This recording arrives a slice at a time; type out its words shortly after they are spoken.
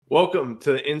Welcome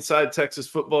to the Inside Texas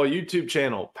Football YouTube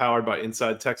channel, powered by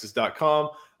InsideTexas.com.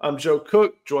 I'm Joe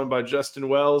Cook, joined by Justin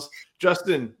Wells.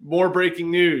 Justin, more breaking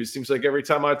news. Seems like every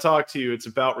time I talk to you, it's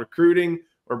about recruiting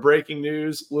or breaking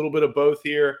news. A little bit of both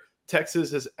here. Texas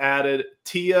has added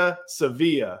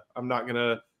Savea. I'm not going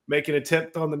to make an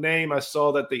attempt on the name. I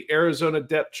saw that the Arizona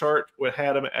depth chart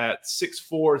had him at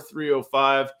 6'4",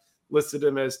 305, listed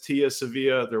him as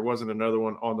Savea. There wasn't another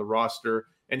one on the roster.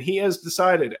 And he has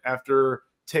decided, after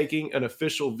taking an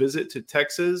official visit to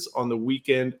Texas on the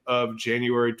weekend of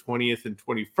January 20th and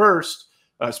 21st,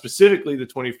 specifically the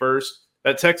 21st,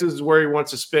 that Texas is where he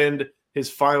wants to spend his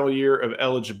final year of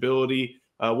eligibility.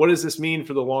 What does this mean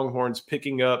for the Longhorns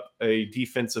picking up a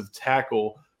defensive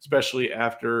tackle, especially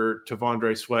after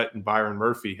T'Vondre Sweat and Byron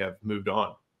Murphy have moved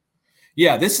on?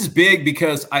 Yeah, this is big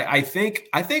because I think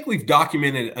we've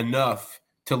documented enough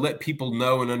to let people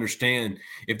know and understand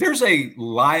if there's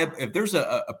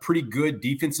a pretty good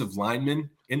defensive lineman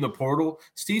in the portal,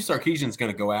 Steve Sarkisian's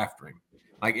going to go after him.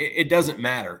 Like it doesn't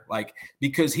matter,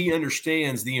 because he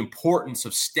understands the importance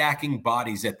of stacking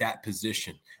bodies at that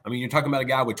position. I mean, you're talking about a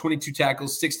guy with 22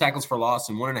 tackles, 6 tackles for loss,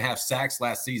 and 1.5 sacks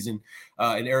last season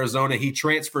in Arizona. He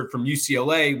transferred from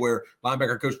UCLA, where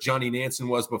linebacker coach Johnny Nansen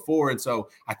was before, and so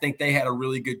I think they had a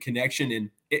really good connection, and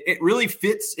it really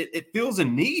fits. It fills a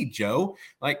need, Joe.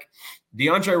 Like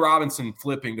DeAndre Robinson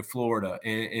flipping to Florida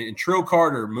and Trill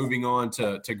Carter moving on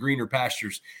to greener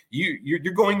pastures.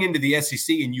 You're going into the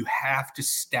SEC and you have to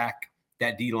stack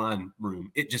that D-line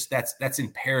room. That's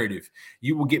imperative.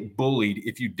 You will get bullied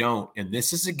if you don't. And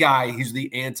this is a guy who's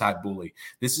the anti-bully.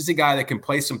 This is a guy that can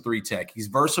play some 3-tech. He's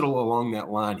versatile along that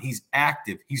line. He's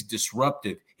active. He's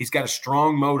disruptive. He's got a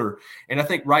strong motor. And I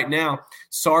think right now,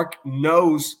 Sark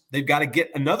knows they've got to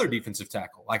get another defensive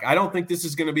tackle. I don't think this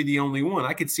is going to be the only one.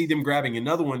 I could see them grabbing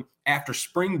another one after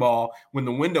spring ball when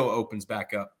the window opens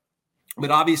back up.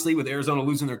 But obviously, with Arizona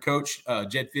losing their coach,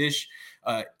 Jed Fish,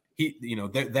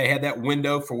 they had that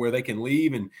window for where they can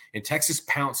leave, and Texas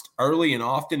pounced early and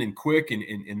often and quick,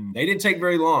 and they didn't take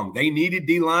very long. They needed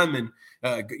D linemen,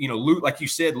 like you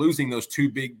said, losing those two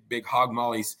big hog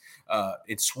mollies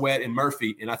in Sweat and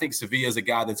Murphy, and I think Savea is a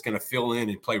guy that's going to fill in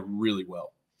and play really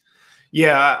well.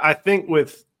 Yeah, I think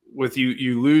with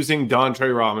you losing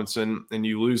Dontre Robinson and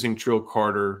you losing Trill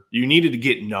Carter, you needed to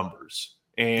get numbers,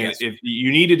 and yes. If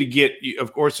you needed to get,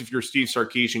 of course, if you're Steve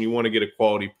Sarkisian, you want to get a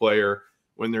quality player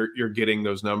when you're getting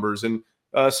those numbers. And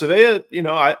Savea,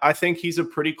 I think he's a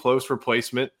pretty close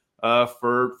replacement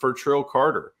for Trill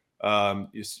Carter. Right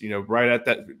at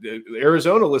that,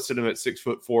 Arizona listed him at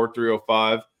 6'4",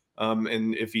 305.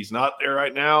 And if he's not there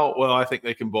right now, well, I think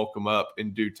they can bulk him up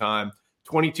in due time.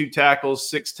 22 tackles,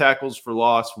 6 tackles for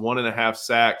loss, 1.5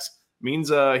 sacks. Means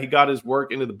he got his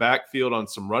work into the backfield on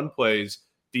some run plays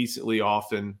decently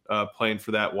often, playing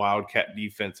for that Wildcat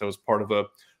defense. That was part of a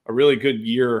really good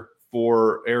year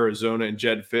for Arizona and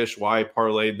Jed Fish, why I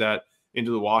parlayed that into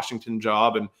the Washington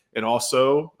job, and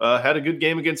also had a good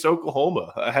game against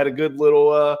Oklahoma. I had a good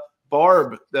little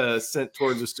barb sent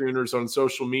towards the Sooners on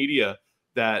social media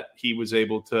that he was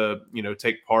able to,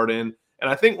 take part in. And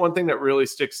I think one thing that really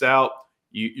sticks out,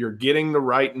 you're getting the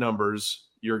right numbers.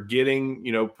 You're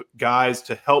getting, guys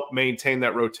to help maintain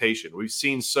that rotation. We've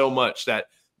seen so much that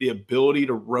the ability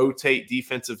to rotate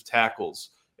defensive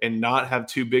tackles and not have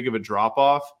too big of a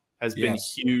drop-off has been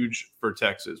huge for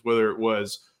Texas, whether it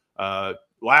was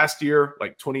last year,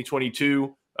 like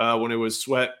 2022, when it was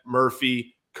Sweat,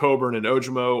 Murphy, Coburn, and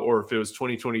Ojimo, or if it was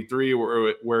 2023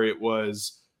 where it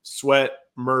was Sweat,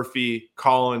 Murphy,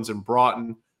 Collins, and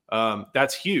Broughton.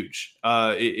 That's huge.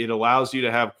 It allows you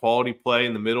to have quality play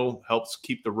in the middle, helps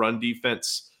keep the run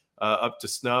defense up to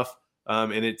snuff,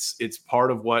 and it's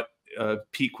part of what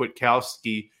Pete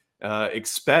Kwiatkowski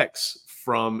expects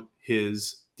from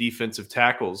his defensive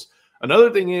tackles. Another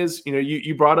thing is,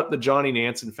 you brought up the Johnny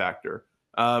Nansen factor,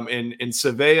 and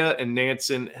Savea and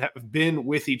Nansen have been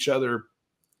with each other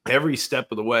every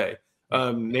step of the way.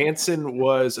 Nansen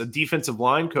was a defensive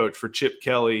line coach for Chip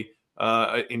Kelly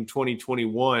in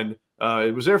 2021.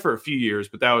 It was there for a few years,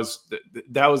 but that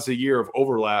was a year of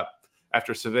overlap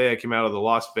after Savea came out of the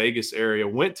Las Vegas area,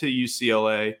 went to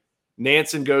UCLA.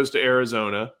 Nansen goes to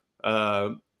Arizona.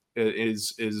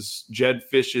 Is Jed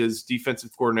Fish's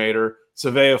defensive coordinator.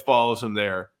 Savea follows him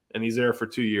there, and he's there for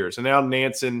 2 years. And now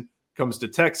Nansen comes to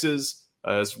Texas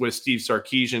with Steve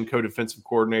Sarkisian, co-defensive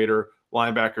coordinator,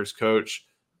 linebackers coach.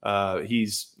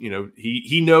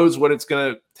 He knows what it's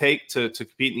going to take to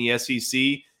compete in the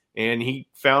SEC, and he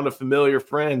found a familiar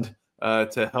friend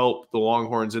to help the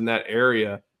Longhorns in that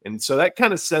area. And so that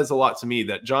kind of says a lot to me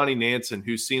that Johnny Nansen,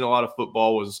 who's seen a lot of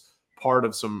football, was part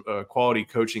of some quality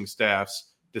coaching staffs,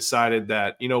 decided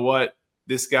that, you know what,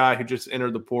 this guy who just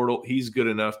entered the portal, he's good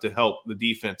enough to help the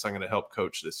defense I'm going to help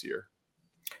coach this year.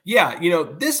 Yeah,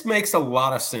 this makes a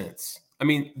lot of sense. I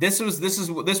mean, this was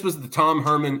the Tom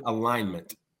Herman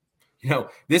alignment.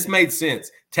 This made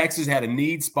sense. Texas had a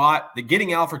need spot. The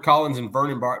getting Alfred Collins and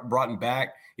Vernon Broughton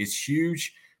back is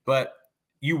huge, but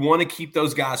you want to keep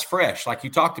those guys fresh, like you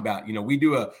talked about. We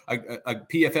do a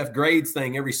PFF grades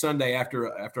thing every Sunday after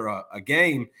a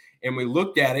game, and we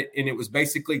looked at it, and it was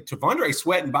basically T'Vondre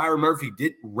Sweat and Byron Murphy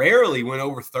rarely went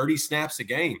over 30 snaps a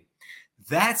game.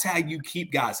 That's how you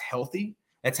keep guys healthy.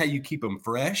 That's how you keep them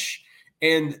fresh,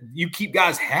 and you keep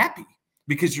guys happy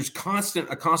because there's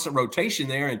a constant rotation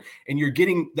there, and you're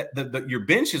getting your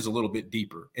bench is a little bit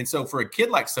deeper. And so for a kid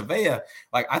like Savea,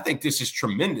 I think this is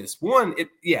tremendous. One,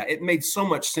 it made so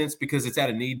much sense because it's at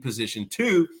a need position.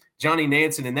 Two, Johnny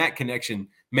Nansen and that connection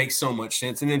makes so much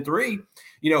sense. And then three,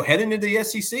 heading into the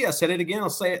SEC, I said it again, I'll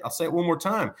say it one more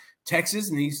time.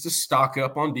 Texas needs to stock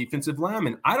up on defensive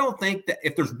linemen. I don't think that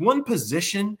if there's one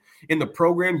position in the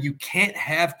program you can't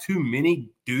have too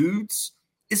many dudes,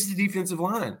 it's the defensive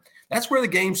line. That's where the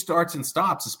game starts and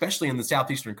stops, especially in the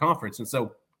Southeastern Conference. And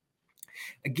so,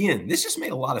 again, this just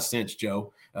made a lot of sense,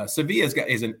 Joe. Savea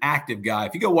is an active guy.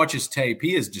 If you go watch his tape,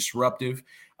 he is disruptive.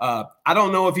 I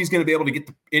don't know if he's going to be able to get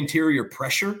the interior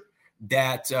pressure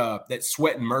that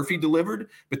Sweat and Murphy delivered.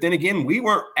 But then again, we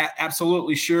weren't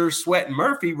absolutely sure Sweat and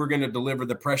Murphy were going to deliver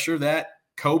the pressure that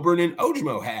Coburn and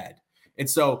Ojmo had. And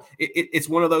so it's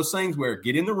one of those things where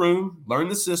get in the room, learn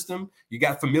the system. You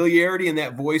got familiarity in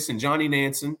that voice and Johnny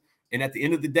Nansen. And at the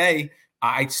end of the day,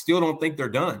 I still don't think they're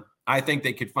done. I think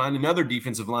they could find another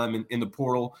defensive lineman in the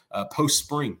portal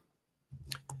post-spring.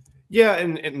 Yeah,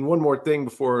 and one more thing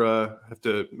before I have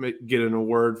to get in a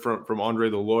word from Andre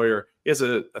the lawyer. He has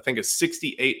I think a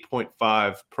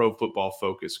 68.5 Pro Football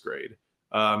Focus grade.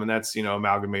 And that's,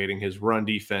 amalgamating his run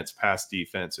defense, pass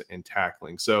defense, and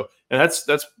tackling. So, and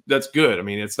that's good. I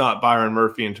mean, it's not Byron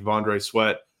Murphy and T'Vondre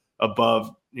Sweat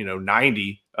above,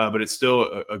 90, but it's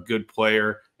still a good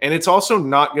player. And it's also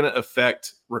not going to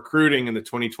affect recruiting in the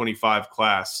 2025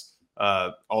 class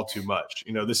all too much.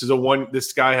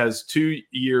 This guy has 2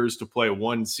 years to play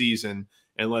one season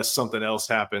unless something else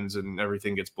happens and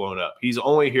everything gets blown up. He's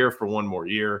only here for one more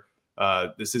year.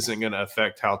 This isn't going to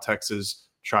affect how Texas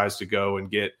tries to go and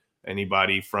get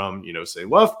anybody from, say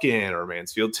Lufkin or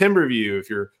Mansfield Timberview if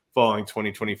you're following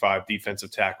 2025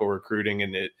 defensive tackle recruiting.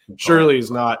 And it surely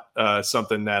is not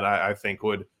something that I think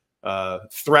would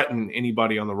threaten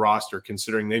anybody on the roster,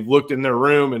 considering they've looked in their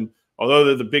room. And although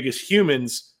they're the biggest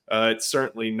humans, it's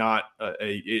certainly not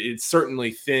it's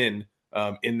certainly thin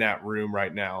in that room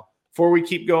right now. Before we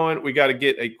keep going, we got to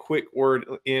get a quick word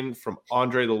in from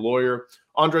Andre the lawyer.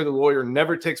 Andre the lawyer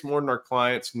never takes more than our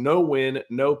clients. No win,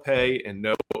 no pay, and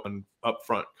no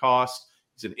upfront cost.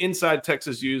 He's an inside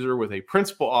Texas user with a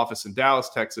principal office in Dallas,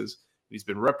 Texas. He's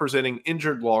been representing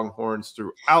injured Longhorns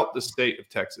throughout the state of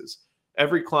Texas.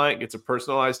 Every client gets a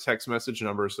personalized text message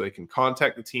number so they can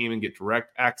contact the team and get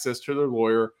direct access to their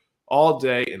lawyer all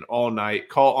day and all night.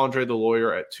 Call Andre the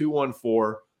lawyer at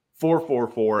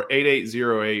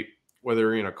 214-444-8808. Whether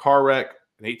you're in a car wreck,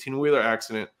 an 18-wheeler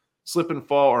accident, slip and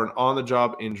fall, or an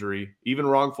on-the-job injury, even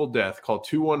wrongful death, call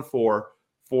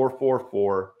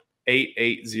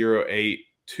 214-444-8808,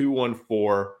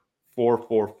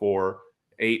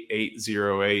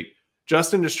 214-444-8808.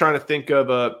 Justin, just trying to think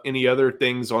of any other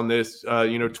things on this.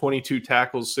 22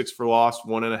 tackles, 6 for loss,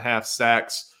 1.5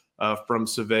 sacks from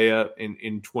Savea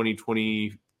in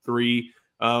 2023.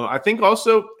 I think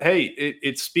also,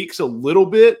 it speaks a little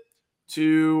bit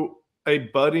to a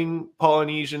budding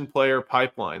Polynesian player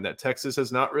pipeline that Texas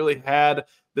has not really had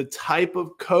the type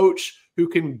of coach who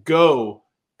can go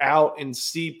out and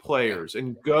see players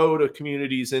and go to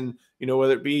communities and,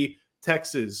 whether it be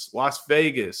Texas, Las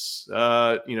Vegas,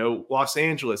 Los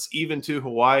Angeles, even to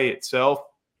Hawaii itself.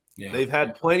 Yeah. They've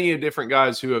had plenty of different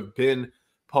guys who have been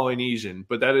Polynesian,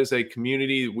 but that is a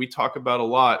community we talk about a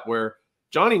lot where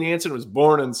Johnny Nansen was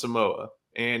born in Samoa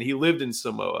and he lived in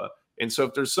Samoa. And so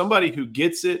if there's somebody who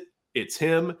gets it, it's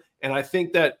him. And I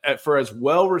think that for as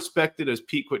well respected as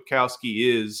Pete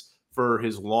Kwiatkowski is for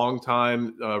his long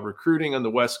time recruiting on the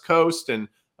West Coast and,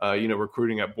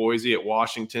 recruiting at Boise, at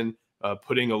Washington,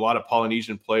 putting a lot of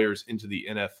Polynesian players into the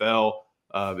NFL,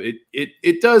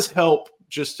 it does help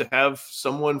just to have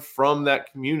someone from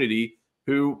that community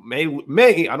who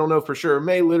may, I don't know for sure,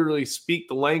 may literally speak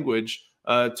the language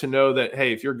to know that,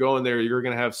 hey, if you're going there, you're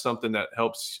going to have something that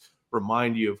helps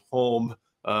remind you of home.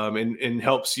 And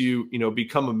helps you,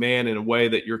 become a man in a way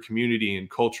that your community and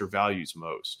culture values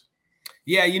most.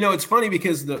 Yeah, it's funny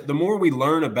because the more we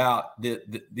learn about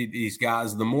these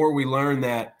guys, the more we learn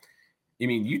that, I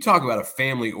mean, you talk about a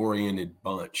family-oriented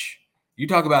bunch. You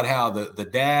talk about how the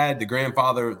dad, the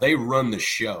grandfather, they run the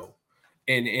show.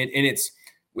 And it's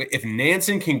if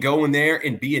Nansen can go in there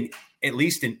and be at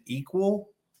least an equal,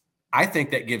 I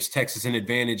think that gives Texas an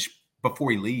advantage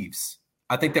before he leaves.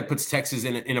 I think that puts Texas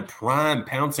in a prime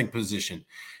pouncing position.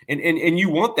 And you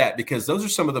want that because those are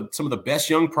some of the best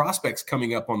young prospects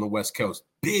coming up on the West Coast.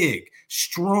 Big,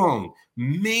 strong,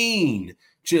 mean,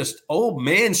 just old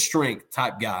man strength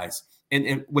type guys.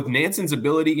 And with Nansen's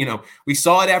ability, we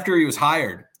saw it after he was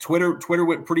hired. Twitter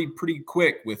went pretty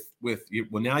quick with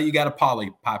well, now you got a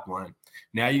poly pipeline.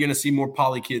 Now you're going to see more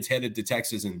poly kids headed to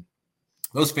Texas, and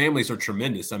those families are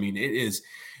tremendous. I mean,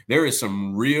 there is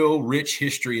some real rich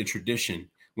history and tradition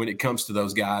when it comes to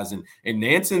those guys. And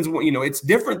Nansen's, it's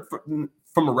different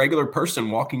from a regular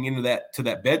person walking into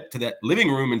that living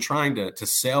room and trying to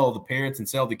sell the parents and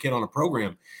sell the kid on a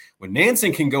program. When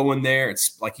Nansen can go in there,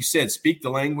 it's like you said, speak the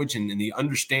language and the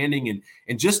understanding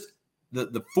and just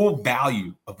the full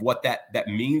value of what that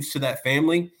means to that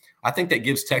family. I think that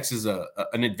gives Texas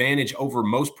an advantage over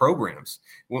most programs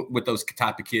with those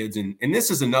type of kids. And this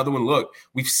is another one. Look,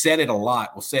 we've said it a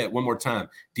lot. We'll say it one more time.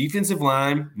 Defensive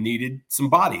line needed some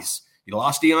bodies. You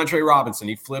lost DeAndre Robinson.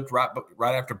 He flipped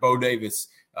right after Bo Davis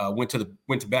went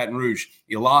to Baton Rouge.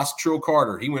 You lost Trill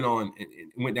Carter. He went on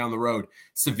and went down the road.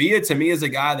 Savea, to me, is a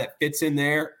guy that fits in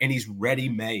there, and he's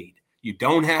ready-made. You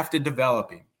don't have to develop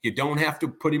him. You don't have to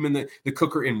put him in the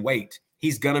cooker and wait.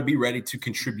 He's going to be ready to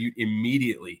contribute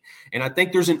immediately. And I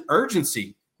think there's an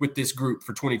urgency with this group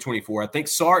for 2024. I think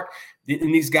Sark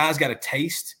and these guys got a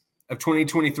taste of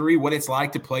 2023, what it's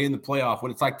like to play in the playoff,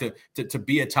 what it's like to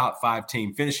be a top 5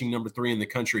 team, finishing number 3 in the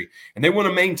country. And they want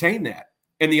to maintain that.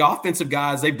 And the offensive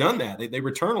guys, they've done that. They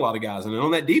return a lot of guys. And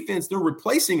on that defense, they're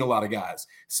replacing a lot of guys.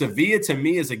 Savea, to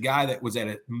me, is a guy that was at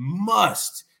a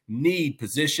must-need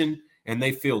position, and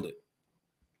they filled it.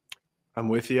 I'm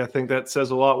with you. I think that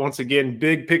says a lot. Once again,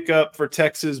 big pickup for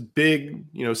Texas. Big,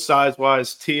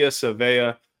 size-wise,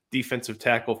 Savea, defensive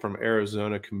tackle from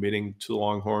Arizona, committing to the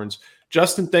Longhorns.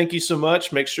 Justin, thank you so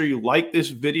much. Make sure you like this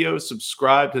video,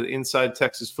 subscribe to the Inside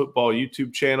Texas Football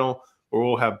YouTube channel, where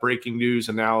we'll have breaking news,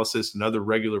 analysis, and other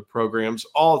regular programs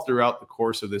all throughout the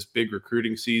course of this big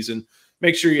recruiting season.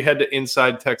 Make sure you head to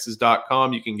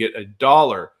InsideTexas.com. You can get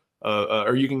 $1,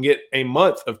 or you can get a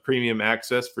month of premium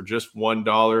access for just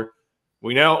 $1.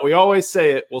 We always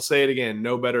say it. We'll say it again.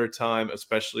 No better time,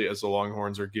 especially as the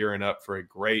Longhorns are gearing up for a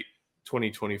great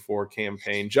 2024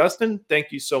 campaign. Justin,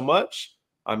 thank you so much.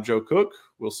 I'm Joe Cook.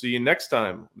 We'll see you next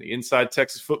time on the Inside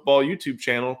Texas Football YouTube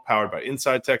channel, powered by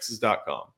InsideTexas.com.